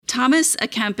Thomas à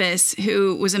Kempis,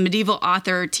 who was a medieval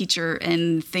author, teacher,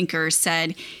 and thinker,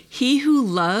 said, "He who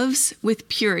loves with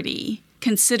purity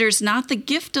considers not the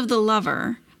gift of the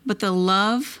lover, but the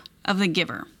love of the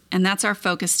giver." And that's our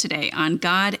focus today, on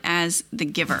God as the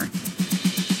giver.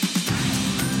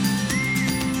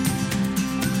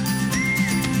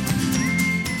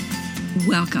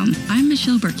 Welcome. I'm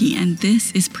Michelle Berkey, and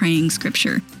this is Praying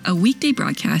Scripture, a weekday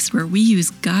broadcast where we use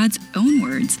God's own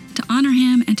words to honor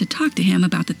Him and to talk to Him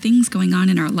about the things going on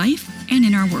in our life and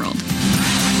in our world.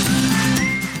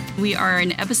 We are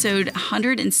in episode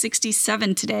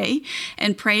 167 today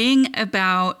and praying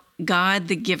about God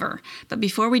the giver. But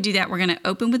before we do that, we're going to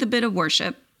open with a bit of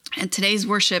worship. And today's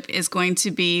worship is going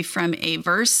to be from a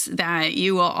verse that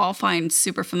you will all find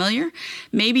super familiar,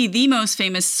 maybe the most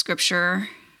famous scripture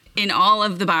in all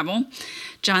of the Bible,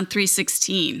 John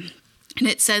 3:16. And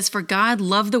it says, "For God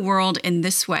loved the world in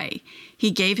this way. He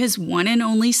gave His one and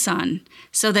only Son,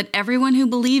 so that everyone who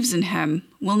believes in Him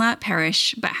will not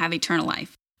perish, but have eternal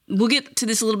life." We'll get to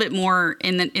this a little bit more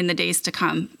in the days to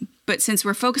come. But since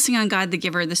we're focusing on God the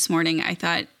giver this morning, I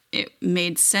thought it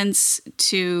made sense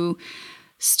to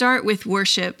start with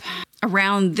worship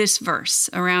around this verse,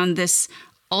 around this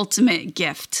ultimate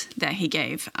gift that He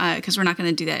gave, because we're not going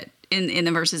to do that in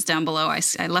the verses down below.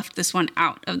 I left this one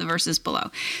out of the verses below.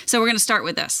 So we're going to start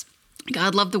with this.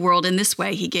 God loved the world in this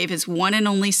way. He gave His one and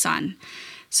only Son,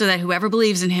 so that whoever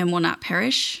believes in Him will not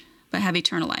perish, but have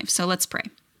eternal life. So let's pray.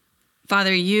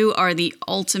 Father, You are the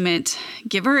ultimate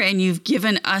giver, and You've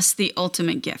given us the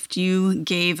ultimate gift. You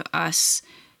gave us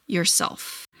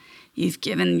Yourself. You've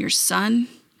given Your Son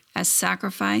as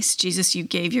sacrifice. Jesus, You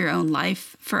gave Your own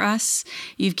life for us.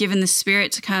 You've given the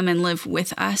Spirit to come and live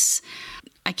with us.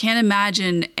 I can't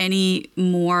imagine any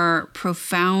more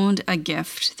profound a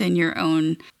gift than Your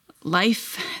own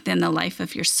life, than the life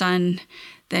of Your Son,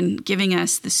 than giving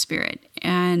us the Spirit.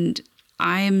 And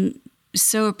I'm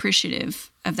so appreciative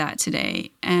of that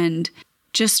today, and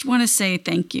just want to say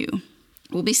thank you.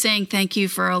 We'll be saying thank you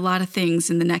for a lot of things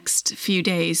in the next few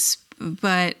days,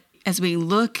 but as we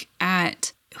look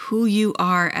at who You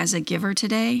are as a giver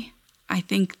today, I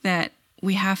think that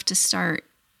we have to start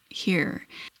here.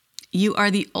 You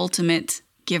are the ultimate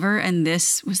giver, and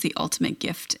this was the ultimate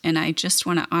gift. And I just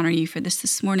want to honor You for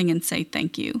this morning and say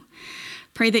thank you.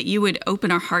 Pray that You would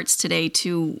open our hearts today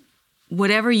to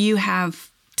whatever You have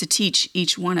to teach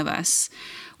each one of us,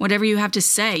 whatever You have to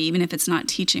say, even if it's not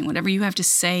teaching, whatever You have to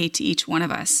say to each one of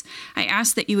us. I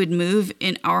ask that You would move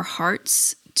in our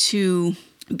hearts to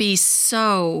be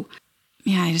so...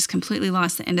 Yeah, I just completely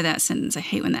lost the end of that sentence. I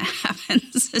hate when that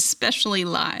happens, especially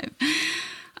live.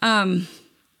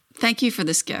 Thank You for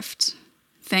this gift.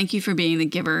 Thank You for being the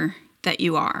giver that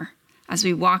You are. As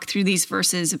we walk through these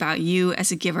verses about You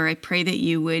as a giver, I pray that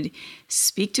You would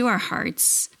speak to our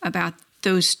hearts about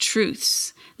those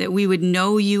truths, that we would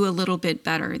know You a little bit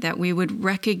better, that we would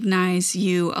recognize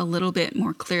You a little bit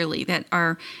more clearly, that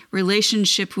our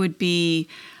relationship would be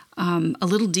a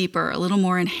little deeper, a little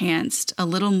more enhanced, a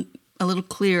little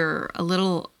clearer, a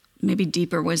little, maybe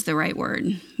deeper was the right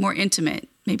word, more intimate.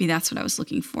 Maybe that's what I was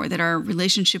looking for, that our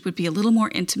relationship would be a little more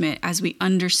intimate as we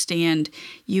understand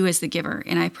You as the giver.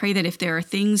 And I pray that if there are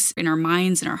things in our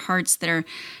minds and our hearts that are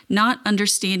not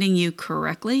understanding You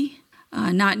correctly,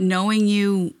 not knowing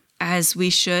You as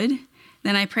we should,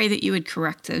 then I pray that You would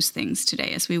correct those things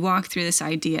today as we walk through this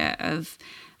idea of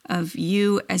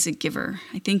You as a giver.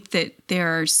 I think that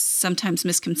there are sometimes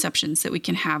misconceptions that we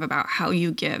can have about how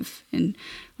You give and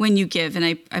when You give. And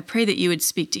I pray that You would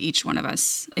speak to each one of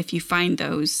us if You find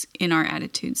those in our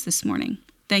attitudes this morning.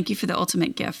 Thank You for the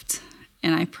ultimate gift.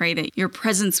 And I pray that Your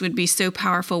presence would be so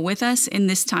powerful with us in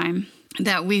this time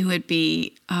that we would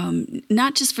be,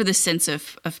 not just for the sense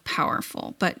of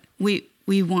powerful, but we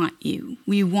want You.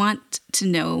 We want to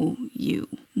know You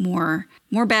more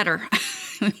better.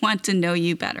 We want to know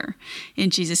You better. In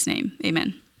Jesus' name,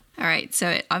 amen. All right, so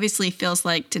it obviously feels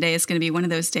like today is going to be one of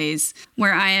those days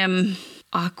where I am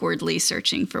awkwardly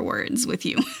searching for words with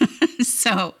you.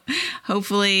 So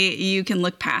hopefully you can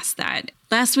look past that.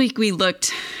 Last week we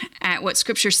looked at what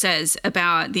Scripture says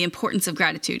about the importance of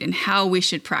gratitude and how we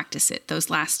should practice it. Those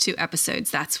last two episodes,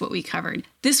 that's what we covered.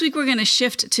 This week we're going to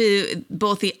shift to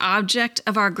both the object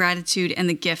of our gratitude and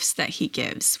the gifts that He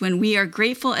gives. When we are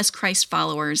grateful as Christ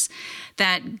followers,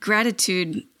 that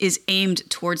gratitude is aimed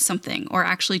towards something, or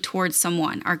actually towards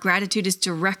someone. Our gratitude is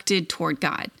directed toward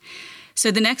God. So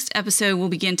the next episode, we'll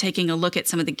begin taking a look at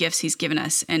some of the gifts He's given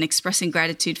us and expressing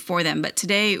gratitude for them. But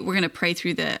today, we're going to pray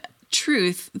through the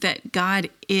truth that God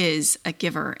is a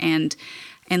giver and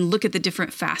and look at the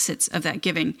different facets of that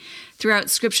giving.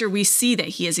 Throughout Scripture, we see that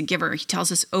he is a giver. He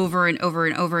tells us over and over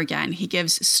and over again. He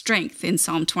gives strength in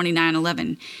Psalm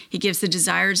 29:11. He gives the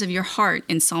desires of your heart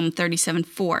in Psalm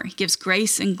 37:4. He gives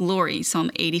grace and glory, Psalm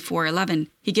 84:11.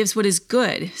 He gives what is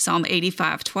good, Psalm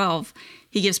 85:12.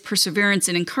 He gives perseverance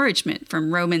and encouragement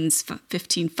from Romans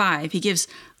 15:5. He gives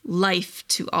life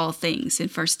to all things in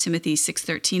 1 Timothy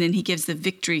 6:13, and he gives the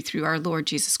victory through our Lord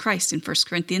Jesus Christ in 1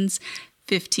 Corinthians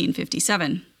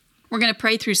 15:57. We're going to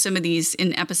pray through some of these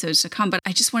in episodes to come, but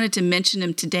I just wanted to mention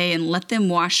them today and let them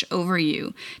wash over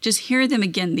you. Just hear them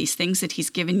again, these things that he's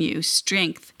given you: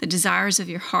 strength, the desires of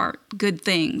your heart, good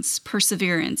things,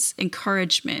 perseverance,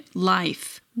 encouragement,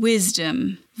 life,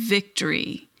 wisdom,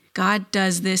 victory. God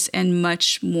does this and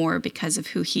much more because of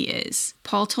who he is.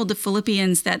 Paul told the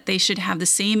Philippians that they should have the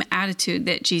same attitude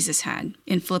that Jesus had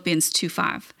in Philippians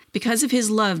 2:5. Because of his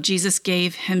love, Jesus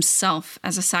gave himself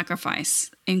as a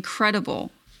sacrifice.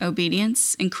 Incredible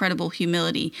obedience, incredible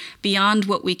humility, beyond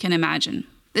what we can imagine.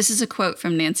 This is a quote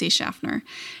from Nancy Schaffner.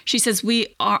 She says, "We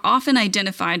are often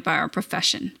identified by our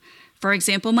profession. For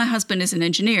example, my husband is an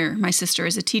engineer, my sister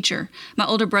is a teacher, my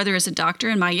older brother is a doctor,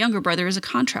 and my younger brother is a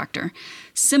contractor.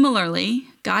 Similarly,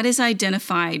 God is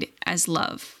identified as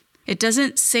love. It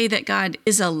doesn't say that God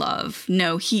is a love.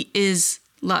 No, he is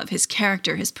love. His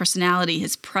character, his personality,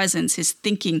 his presence, his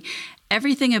thinking,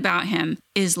 everything about him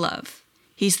is love.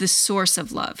 He's the source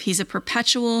of love. He's a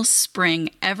perpetual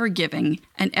spring, ever giving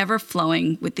and ever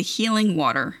flowing with the healing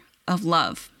water of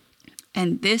love.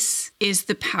 And this is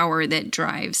the power that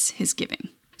drives his giving."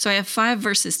 So I have 5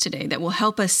 verses today that will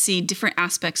help us see different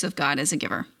aspects of God as a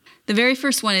giver. The very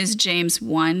first one is James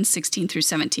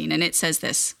 1:16-17, and it says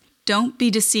this: "Don't be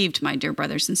deceived, my dear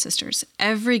brothers and sisters.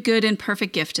 Every good and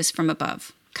perfect gift is from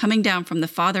above, coming down from the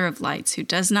Father of lights, who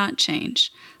does not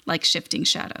change like shifting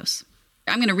shadows."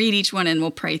 I'm going to read each one and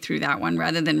we'll pray through that one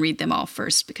rather than read them all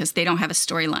first, because they don't have a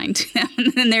storyline to them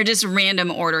and they're just random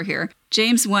order here.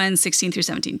 James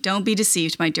 1:16-17. "Don't be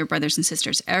deceived, my dear brothers and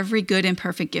sisters. Every good and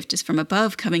perfect gift is from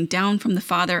above, coming down from the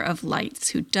Father of lights,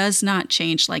 who does not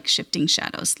change like shifting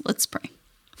shadows." Let's pray.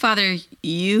 Father,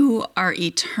 you are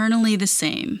eternally the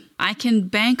same. I can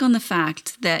bank on the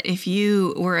fact that if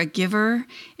you were a giver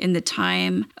in the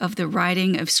time of the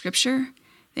writing of Scripture,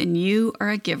 then you are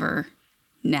a giver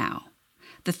now.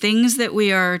 The things that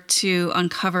we are to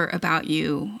uncover about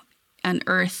you,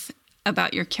 unearth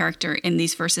about your character in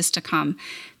these verses to come,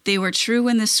 they were true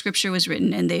when this Scripture was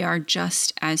written, and they are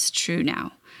just as true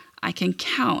now. I can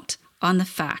count on the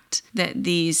fact that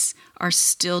these are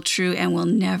still true and will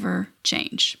never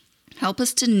change. Help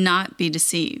us to not be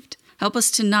deceived. Help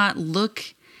us to not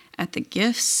look at the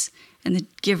gifts and the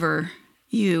giver,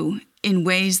 you, in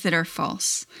ways that are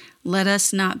false. Let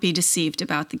us not be deceived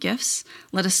about the gifts.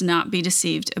 Let us not be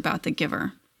deceived about the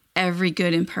giver. Every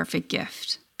good and perfect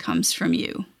gift comes from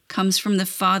you, comes from the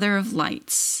Father of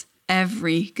lights.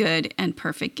 Every good and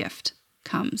perfect gift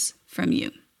comes from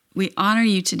you. We honor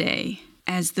you today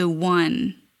as the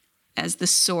one, as the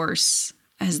source,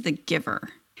 as the giver.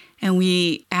 And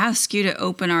we ask you to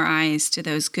open our eyes to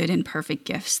those good and perfect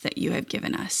gifts that you have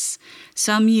given us.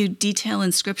 Some you detail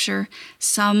in Scripture,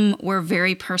 some were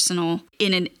very personal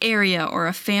in an area or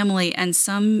a family, and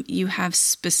some you have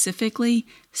specifically,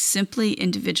 simply,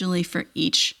 individually for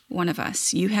each one of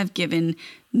us. You have given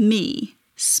me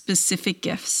specific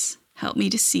gifts. Help me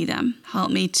to see them.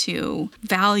 Help me to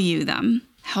value them.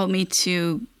 Help me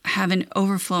to have an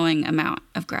overflowing amount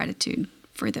of gratitude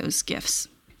for those gifts.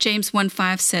 James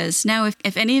 1:5 says, "Now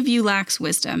if any of you lacks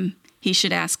wisdom, he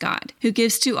should ask God, who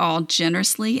gives to all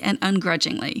generously and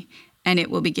ungrudgingly, and it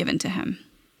will be given to him."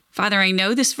 Father, I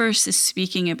know this verse is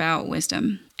speaking about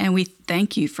wisdom, and we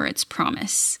thank you for its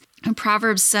promise. And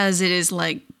Proverbs says it is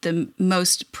like the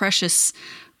most precious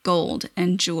gold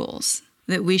and jewels,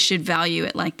 that we should value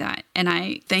it like that. And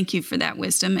I thank you for that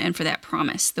wisdom and for that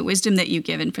promise, the wisdom that you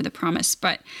give and for the promise.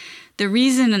 But the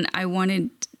reason I wanted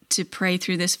to pray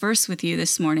through this verse with you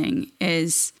this morning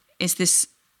is this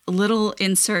little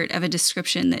insert of a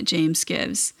description that James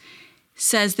gives.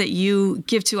 Says that you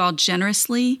give to all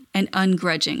generously and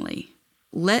ungrudgingly.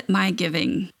 Let my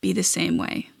giving be the same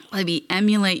way. Let me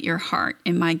emulate your heart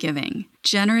in my giving,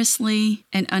 generously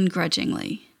and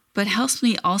ungrudgingly. But helps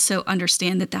me also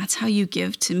understand that that's how you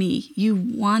give to me. You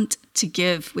want to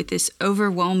give with this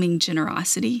overwhelming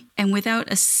generosity and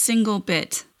without a single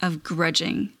bit of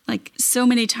grudging. Like so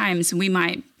many times we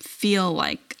might feel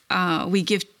like we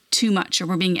give too much, or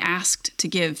we're being asked to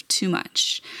give too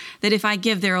much. That if I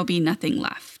give, there will be nothing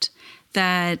left.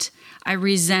 That I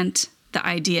resent the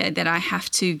idea that I have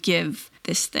to give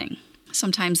this thing.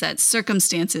 Sometimes that's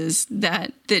circumstances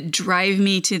that drive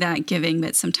me to that giving,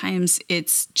 but sometimes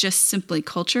it's just simply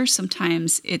culture.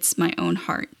 Sometimes it's my own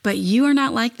heart. But you are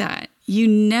not like that. You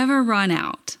never run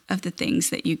out of the things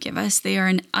that you give us. They are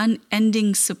an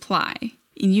unending supply,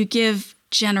 and you give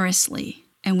generously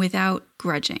and without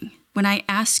grudging. When I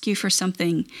ask you for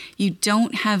something, you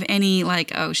don't have any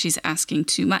like, oh, she's asking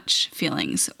too much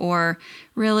feelings, or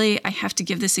really, I have to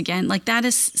give this again. Like that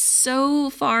is so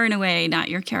far and away not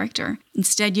your character.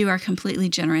 Instead, you are completely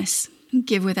generous.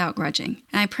 Give without grudging.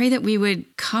 And I pray that we would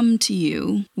come to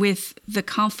you with the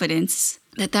confidence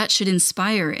that should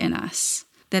inspire in us,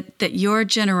 that your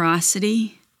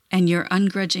generosity and your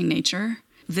ungrudging nature,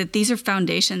 that these are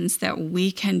foundations that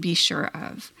we can be sure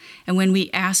of. And when we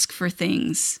ask for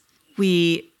things,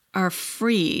 we are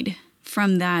freed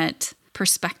from that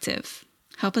perspective.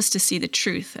 Help us to see the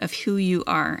truth of who you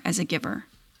are as a giver.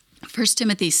 1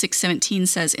 Timothy 6:17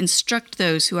 says, "Instruct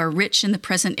those who are rich in the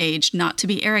present age not to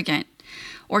be arrogant,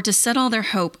 or to set all their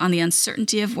hope on the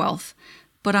uncertainty of wealth,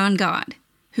 but on God,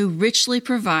 who richly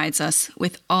provides us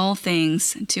with all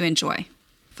things to enjoy."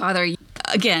 Father,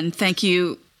 again, thank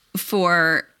you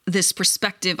for this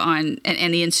perspective on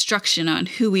and the instruction on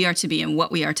who we are to be and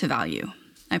what we are to value.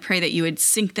 I pray that you would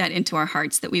sink that into our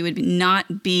hearts, that we would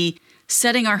not be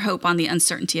setting our hope on the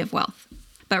uncertainty of wealth.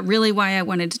 But really why I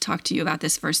wanted to talk to you about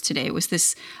this verse today was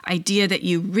this idea that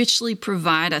you richly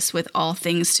provide us with all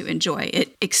things to enjoy.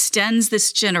 It extends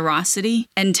this generosity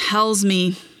and tells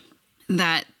me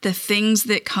that the things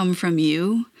that come from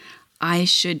you, I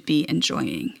should be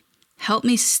enjoying. Help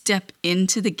me step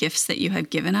into the gifts that you have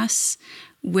given us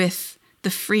with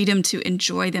the freedom to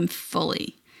enjoy them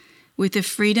fully, with the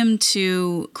freedom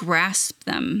to grasp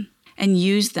them and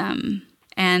use them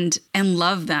and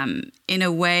love them in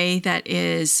a way that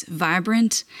is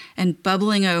vibrant and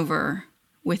bubbling over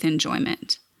with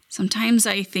enjoyment. Sometimes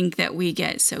I think that we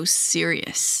get so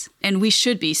serious, and we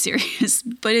should be serious,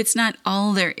 but it's not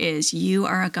all there is. You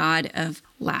are a God of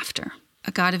laughter,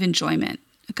 a God of enjoyment,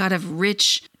 a God of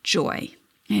rich joy.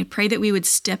 And I pray that we would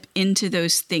step into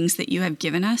those things that you have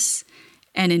given us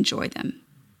and enjoy them.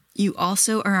 You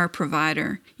also are our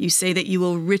provider. You say that you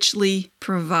will richly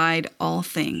provide all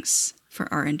things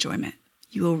for our enjoyment.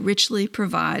 You will richly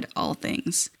provide all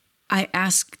things. I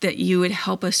ask that you would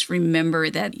help us remember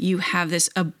that you have this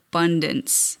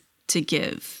abundance to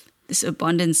give, this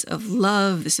abundance of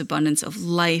love, this abundance of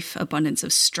life, abundance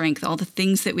of strength, all the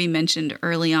things that we mentioned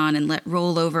early on and let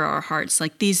roll over our hearts.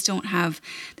 Like these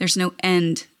there's no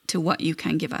end to what you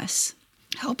can give us.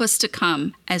 Help us to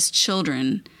come as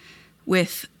children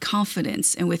with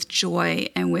confidence and with joy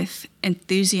and with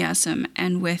enthusiasm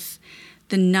and with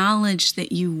the knowledge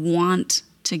that you want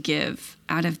to give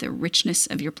out of the richness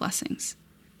of your blessings.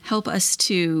 Help us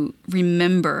to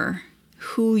remember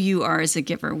who you are as a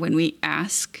giver when we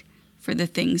ask for the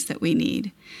things that we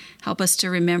need. Help us to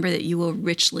remember that you will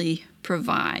richly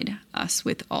provide us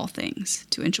with all things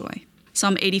to enjoy.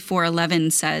 Psalm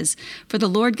 84:11 says, "For the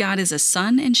Lord God is a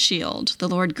sun and shield. The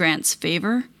Lord grants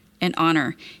favor and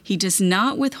honor. He does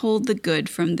not withhold the good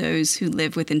from those who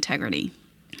live with integrity."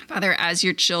 Father, as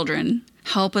your children,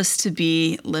 help us to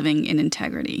be living in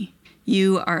integrity.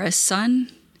 You are a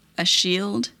sun, a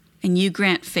shield, and you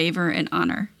grant favor and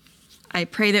honor. I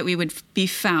pray that we would be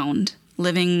found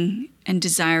living and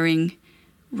desiring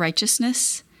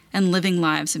righteousness and living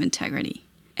lives of integrity.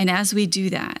 And as we do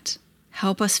that,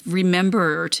 help us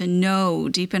remember or to know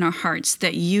deep in our hearts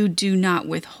that you do not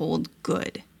withhold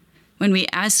good. When we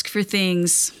ask for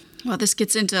things, well, this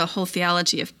gets into a whole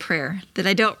theology of prayer that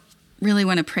I don't really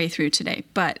want to pray through today,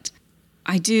 but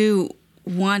I do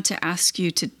want to ask you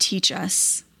to teach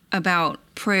us about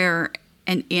prayer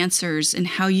and answers and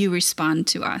how you respond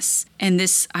to us. And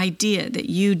this idea that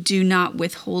you do not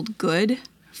withhold good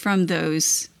from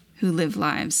those who live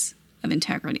lives of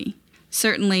integrity.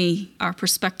 Certainly, our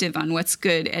perspective on what's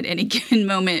good at any given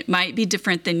moment might be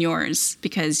different than yours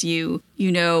because you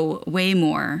know way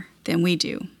more than we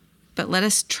do. But let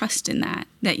us trust in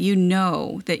that you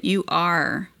know that you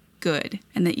are good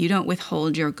and that you don't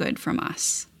withhold your good from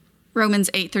us. Romans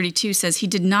 8:32 says, "He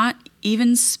did not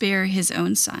even spare his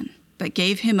own son, but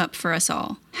gave him up for us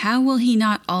all. How will he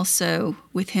not also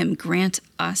with him grant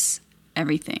us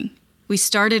everything?" We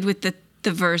started with the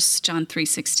verse, John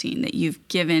 3:16, that you've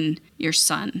given your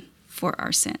son for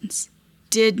our sins.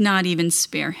 Did not even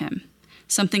spare him.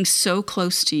 Something so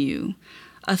close to you,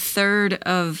 a third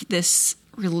of this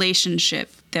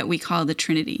relationship that we call the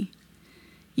Trinity.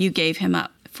 You gave him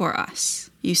up for us.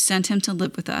 You sent him to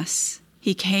live with us.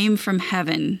 He came from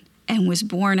heaven and was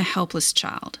born a helpless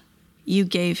child. You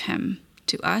gave him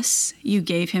to us. You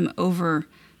gave him over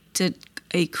to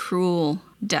a cruel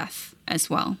death as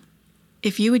well.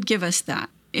 If you would give us that,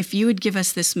 if you would give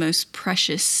us this most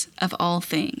precious of all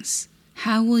things,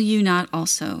 how will you not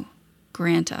also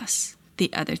grant us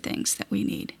the other things that we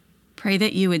need? Pray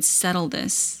that you would settle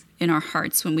this in our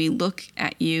hearts when we look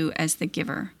at you as the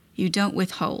giver. You don't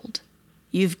withhold.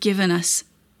 You've given us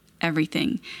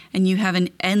everything, and you have an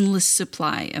endless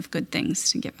supply of good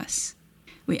things to give us.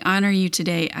 We honor you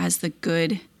today as the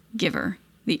good giver,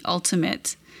 the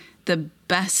ultimate, the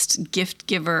best gift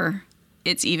giver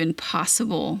it's even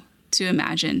possible to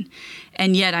imagine.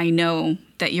 And yet I know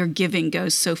that your giving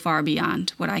goes so far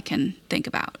beyond what I can think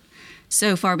about,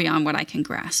 so far beyond what I can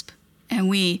grasp. And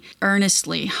we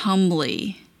earnestly,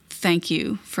 humbly thank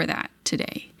you for that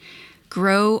today.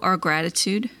 Grow our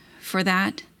gratitude for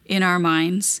that in our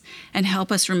minds, and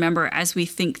help us remember as we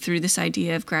think through this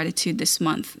idea of gratitude this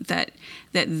month that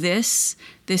this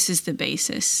is the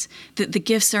basis. That the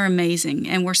gifts are amazing,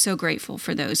 and we're so grateful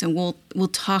for those, and we'll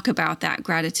talk about that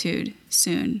gratitude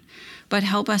soon. But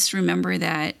help us remember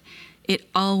that it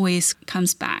always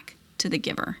comes back to the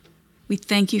giver. We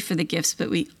thank you for the gifts, but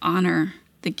we honor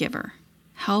the giver.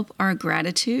 Help our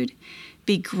gratitude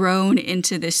be grown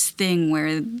into this thing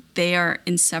where they are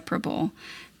inseparable,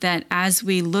 that as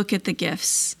we look at the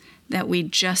gifts, that we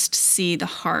just see the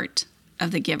heart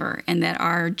of the giver, and that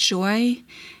our joy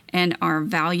and our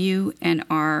value and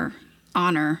our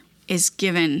honor is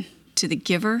given to the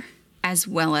giver as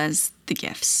well as the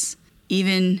gifts,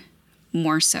 even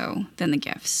more so than the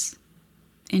gifts.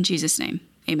 In Jesus' name,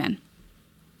 amen.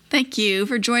 Thank you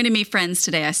for joining me, friends,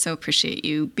 today. I so appreciate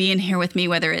you being here with me,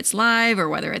 whether it's live or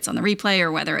whether it's on the replay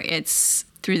or whether it's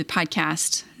through the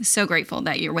podcast. So grateful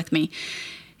that you're with me.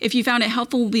 If you found it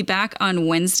helpful, we'll be back on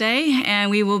Wednesday,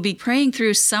 and we will be praying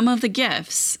through some of the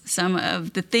gifts, some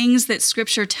of the things that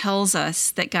Scripture tells us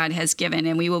that God has given,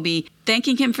 and we will be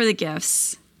thanking Him for the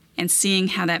gifts and seeing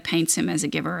how that paints Him as a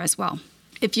giver as well.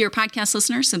 If you're a podcast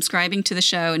listener, subscribing to the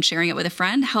show and sharing it with a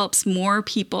friend helps more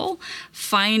people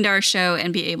find our show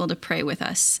and be able to pray with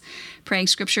us. Praying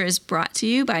Scripture is brought to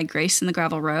you by Grace in the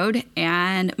Gravel Road,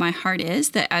 and my heart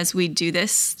is that as we do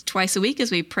this twice a week,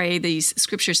 as we pray these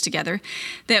scriptures together,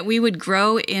 that we would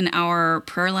grow in our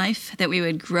prayer life, that we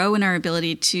would grow in our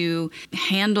ability to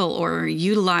handle or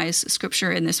utilize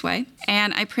Scripture in this way.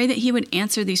 And I pray that He would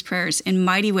answer these prayers in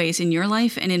mighty ways in your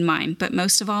life and in mine. But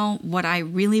most of all, what I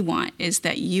really want is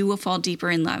that you will fall deeper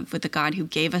in love with the God who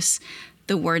gave us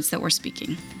the words that we're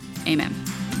speaking. Amen.